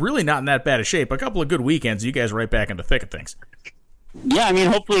 You're really not in that bad a shape. A couple of good weekends, you guys are right back in the thick of things. Yeah, I mean,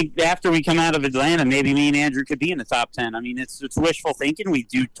 hopefully after we come out of Atlanta, maybe me and Andrew could be in the top 10. I mean, it's wishful thinking. We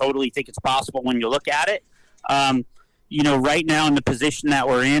do totally think it's possible when you look at it. Right now in the position that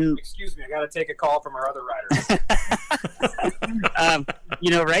we're in. Excuse me, I got to take a call from our other riders.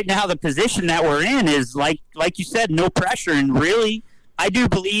 Right now the position that we're in is like you said, no pressure, and really, I do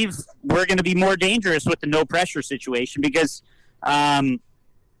believe we're going to be more dangerous with the no pressure situation because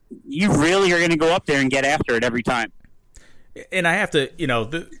you really are going to go up there and get after it every time. And I have to,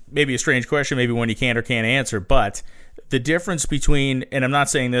 maybe a strange question, maybe one you can or can't answer, but the difference between, and I'm not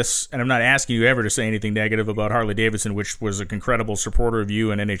saying this, and I'm not asking you ever to say anything negative about Harley-Davidson, which was an incredible supporter of you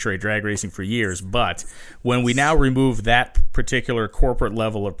and NHRA drag racing for years, but when we now remove that particular corporate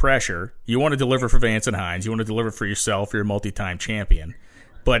level of pressure, you want to deliver for Vance and Hines, you want to deliver for yourself, you're a multi-time champion.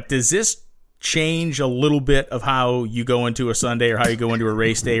 But does this change a little bit of how you go into a Sunday or how you go into a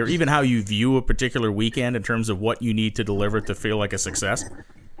race day or even how you view a particular weekend in terms of what you need to deliver to feel like a success?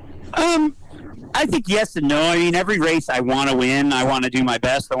 I think yes and no. I mean, every race I want to win. I want to do my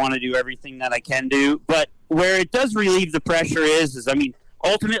best. I want to do everything that I can do. But where it does relieve the pressure is I mean,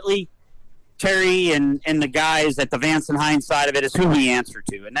 ultimately, Terry and the guys at the Vance and Hines side of it is who we answer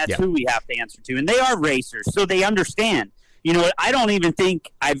to, and that's who we have to answer to. And they are racers, so they understand. I don't even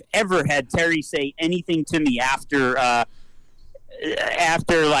think I've ever had Terry say anything to me after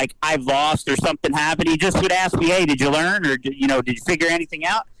like I've lost or something happened. He just would ask me, "Hey, did you learn or did you figure anything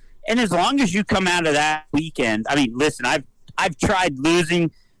out?" And as long as you come out of that weekend, I mean, listen, I've tried losing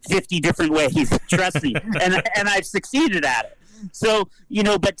 50 different ways, trust me, and I've succeeded at it. So,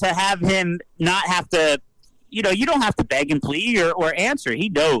 but to have him not have to, you don't have to beg and plead or answer. He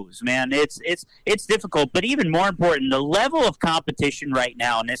knows, man. It's difficult, but even more important, the level of competition right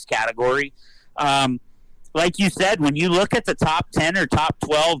now in this category, like you said, when you look at the top 10 or top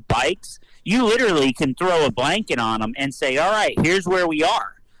 12 bikes, you literally can throw a blanket on them and say, all right, here's where we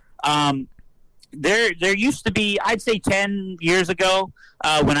are. There used to be, I'd say 10 years ago,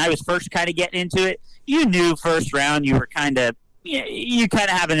 when I was first kind of getting into it, you knew first round you were you kind of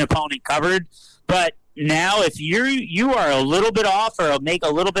have an opponent covered. But now if you are a little bit off or make a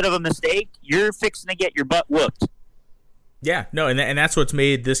little bit of a mistake, you're fixing to get your butt whooped. Yeah, no, and that's what's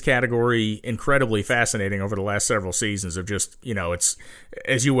made this category incredibly fascinating over the last several seasons of just, it's,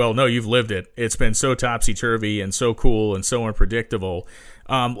 as you well know, you've lived it. It's been so topsy-turvy and so cool and so unpredictable.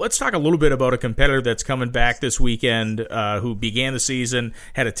 Let's talk a little bit about a competitor that's coming back this weekend who began the season,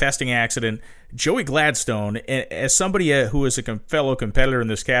 had a testing accident. Joey Gladstone, as somebody who is a fellow competitor in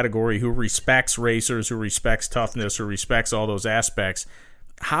this category, who respects racers, who respects toughness, who respects all those aspects,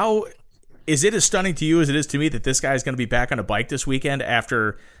 how is it as stunning to you as it is to me that this guy's going to be back on a bike this weekend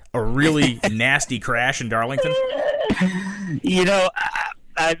after a really nasty crash in Darlington? One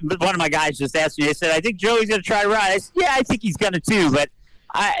of my guys just asked me, they said, I think Joey's going to try to ride. I said, yeah, I think he's going to too, but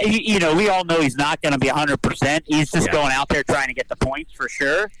we all know he's not going to be 100%. He's just going out there trying to get the points for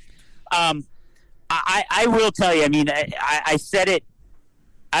sure. I will tell you, I said it,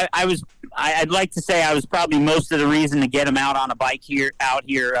 I'd like to say I was probably most of the reason to get him out on a bike out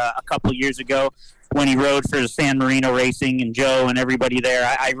here a couple of years ago when he rode for San Marino Racing and Joe and everybody there.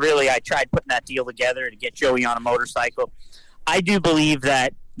 I tried putting that deal together to get Joey on a motorcycle. I do believe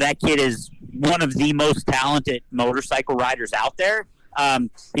that kid is one of the most talented motorcycle riders out there.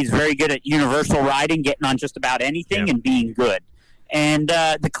 He's very good at universal riding, getting on just about anything and being good. And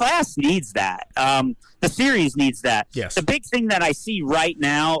the class needs that. The series needs that. Yes. The big thing that I see right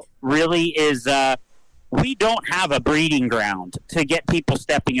now really is we don't have a breeding ground to get people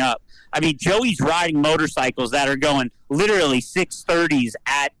stepping up. Joey's riding motorcycles that are going literally 630s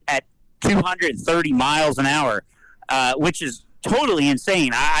at 230 miles an hour, which is totally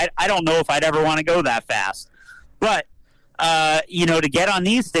insane. I don't know if I'd ever want to go that fast. But, to get on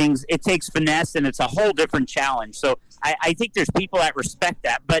these things, it takes finesse, and it's a whole different challenge. So I think there's people that respect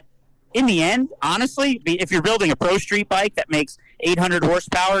that. But in the end, honestly, if you're building a pro street bike that makes 800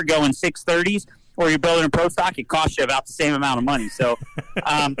 horsepower going 630s, or you're building a pro stock, it costs you about the same amount of money. So,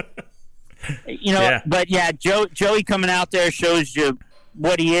 but yeah, Joey coming out there shows you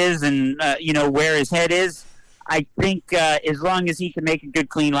what he is and, where his head is. I think as long as he can make a good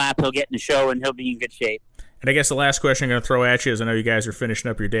clean lap, he'll get in the show and he'll be in good shape. And I guess the last question I'm going to throw at you is, I know you guys are finishing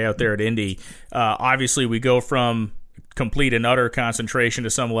up your day out there at Indy. Obviously, we go from complete and utter concentration to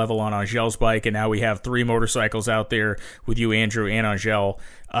some level on Angel's bike, and now we have 3 motorcycles out there with you, Andrew, and Angel.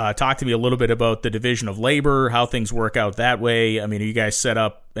 Talk to me a little bit about the division of labor, how things work out that way. Are you guys set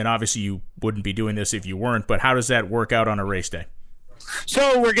up, and obviously you wouldn't be doing this if you weren't, but how does that work out on a race day?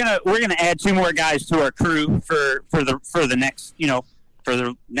 So we're gonna add 2 more guys to our crew for the next for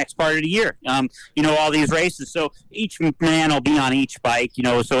the next part of the year. All these races. So each man will be on each bike.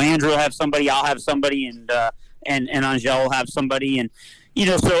 So Andrew will have somebody, I'll have somebody, and Angel will have somebody, and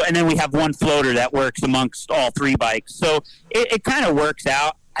and then we have one floater that works amongst all 3 bikes. So it kind of works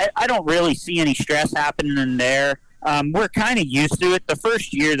out. I don't really see any stress happening in there. We're kind of used to it. The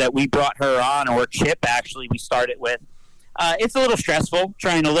first year that we brought her on, or Chip actually, we started with. It's a little stressful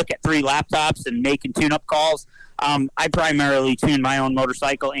trying to look at 3 laptops and making tune-up calls. I primarily tune my own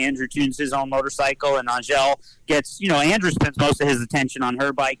motorcycle. Andrew tunes his own motorcycle, and Angel gets, Andrew spends most of his attention on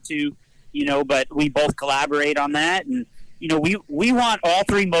her bike too, but we both collaborate on that. And, we want all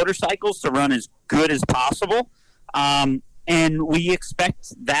 3 motorcycles to run as good as possible. And we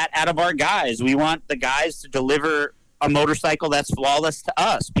expect that out of our guys. We want the guys to deliver a motorcycle that's flawless to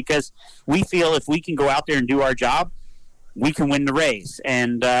us, because we feel if we can go out there and do our job, we can win the race.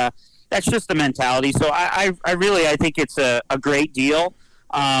 And, that's just the mentality. So I think it's a great deal.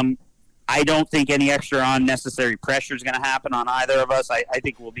 I don't think any extra unnecessary pressure is going to happen on either of us. I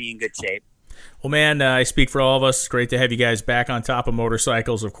think we'll be in good shape. Well, man, I speak for all of us. It's great to have you guys back on top of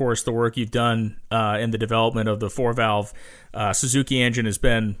motorcycles. Of course, the work you've done in the development of the 4-valve Suzuki engine has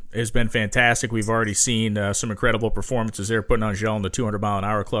been fantastic. We've already seen some incredible performances there. Putting Angel in the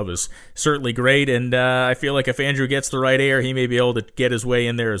 200-mile-an-hour club is certainly great, and I feel like if Andrew gets the right air, he may be able to get his way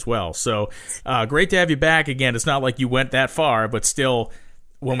in there as well. So great to have you back again. It's not like you went that far, but still,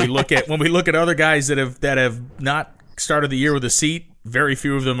 when we look at other guys that have not started the year with a seat, very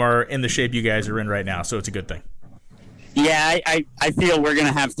few of them are in the shape you guys are in right now, so it's a good thing. Yeah, I feel we're going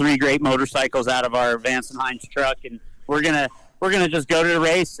to have 3 great motorcycles out of our Vance and Hines truck, and we're gonna just go to the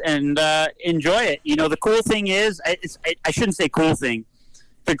race and enjoy it. The cool thing is, I shouldn't say cool thing.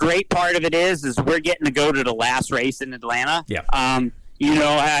 The great part of it is we're getting to go to the last race in Atlanta. Yeah. I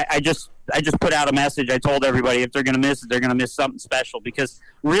just put out a message. I told everybody if they're going to miss it, they're going to miss something special, because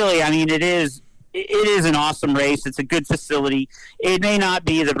really, it is an awesome race. It's a good facility. It may not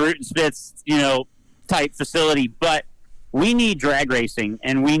be the Bruton Spitz, type facility, but we need drag racing,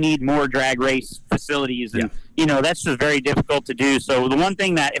 and we need more drag race facilities. And, that's just very difficult to do. So the one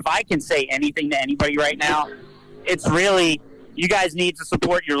thing that, if I can say anything to anybody right now, it's really you guys need to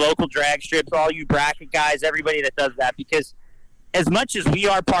support your local drag strips, all you bracket guys, everybody that does that, because as much as we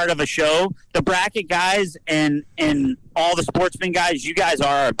are part of a show, the bracket guys and all the sportsman guys, you guys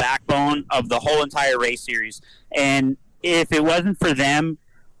are a backbone of the whole entire race series. And if it wasn't for them,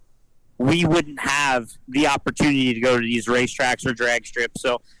 we wouldn't have the opportunity to go to these racetracks or drag strips.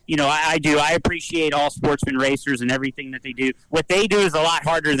 So, I appreciate all sportsman racers and everything that they do. What they do is a lot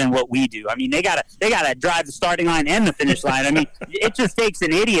harder than what we do. I mean, they gotta drive the starting line and the finish line. I mean, it just takes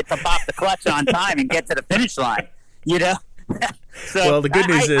an idiot to pop the clutch on time and get to the finish line, So, well, the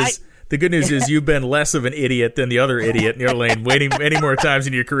good news is you've been less of an idiot than the other idiot in your lane, waiting many more times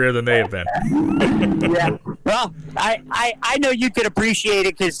in your career than they have been. Yeah. Well, I know you could appreciate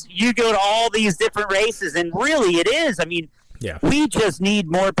it because you go to all these different races, and really it is. I mean, yeah. We just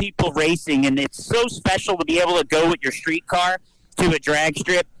need more people racing, and it's so special to be able to go with your street car to a drag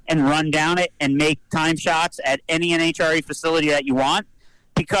strip and run down it and make time shots at any NHRA facility that you want,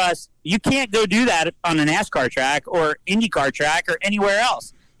 because you can't go do that on a NASCAR track or IndyCar track or anywhere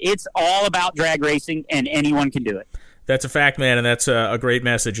else. It's all about drag racing, and anyone can do it. That's a fact, man, and that's a great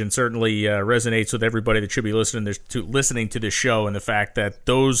message, and certainly resonates with everybody that should be listening to this show, and the fact that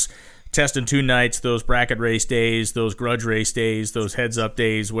those Test and Tune nights, those bracket race days, those grudge race days, those heads-up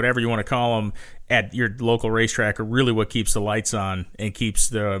days, whatever you want to call them, at your local racetrack are really what keeps the lights on and keeps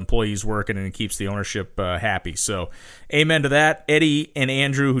the employees working and keeps the ownership happy. So amen to that. Eddie and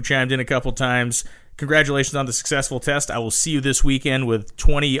Andrew, who chimed in a couple times, congratulations on the successful test. I will see you this weekend with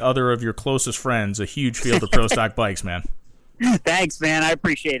 20 other of your closest friends, a huge field of pro stock bikes, man. Thanks, man. I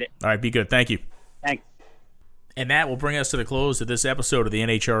appreciate it. All right, be good. Thank you. Thanks. And that will bring us to the close of this episode of the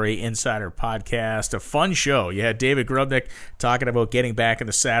NHRA Insider Podcast. A fun show. You had David Grubnic talking about getting back in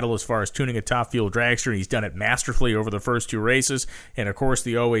the saddle as far as tuning a top fuel dragster, and he's done it masterfully over the first two races. And, of course,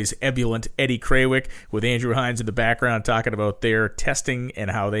 the always ebullient Eddie Krawiec with Andrew Hines in the background talking about their testing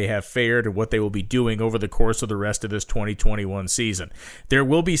and how they have fared and what they will be doing over the course of the rest of this 2021 season. There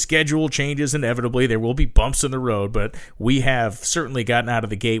will be schedule changes inevitably. There will be bumps in the road, but we have certainly gotten out of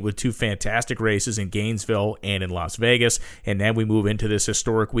the gate with two fantastic races in Gainesville and in Las Vegas, and then we move into this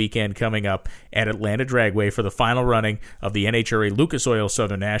historic weekend coming up at Atlanta Dragway for the final running of the NHRA Lucas Oil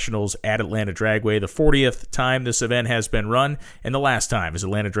Southern Nationals at Atlanta Dragway, the 40th time this event has been run, and the last time, as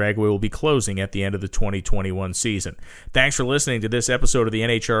Atlanta Dragway will be closing at the end of the 2021 season. Thanks for listening to this episode of the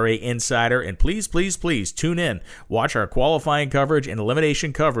NHRA Insider, and please, please, please tune in. Watch our qualifying coverage and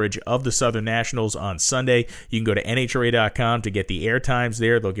elimination coverage of the Southern Nationals on Sunday. You can go to NHRA.com to get the air times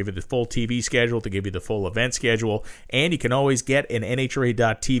there. They'll give you the full TV schedule, to give you the full event schedule, and you can always get an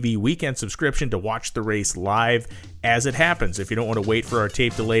NHRA.TV weekend subscription to watch the race live as it happens. If you don't want to wait for our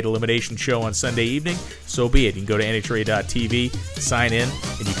tape-delayed elimination show on Sunday evening, so be it. You can go to NHRA.TV, sign in,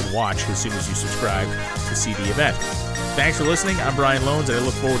 and you can watch as soon as you subscribe to see the event. Thanks for listening. I'm Brian Lohnes, and I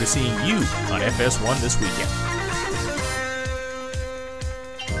look forward to seeing you on FS1 this weekend.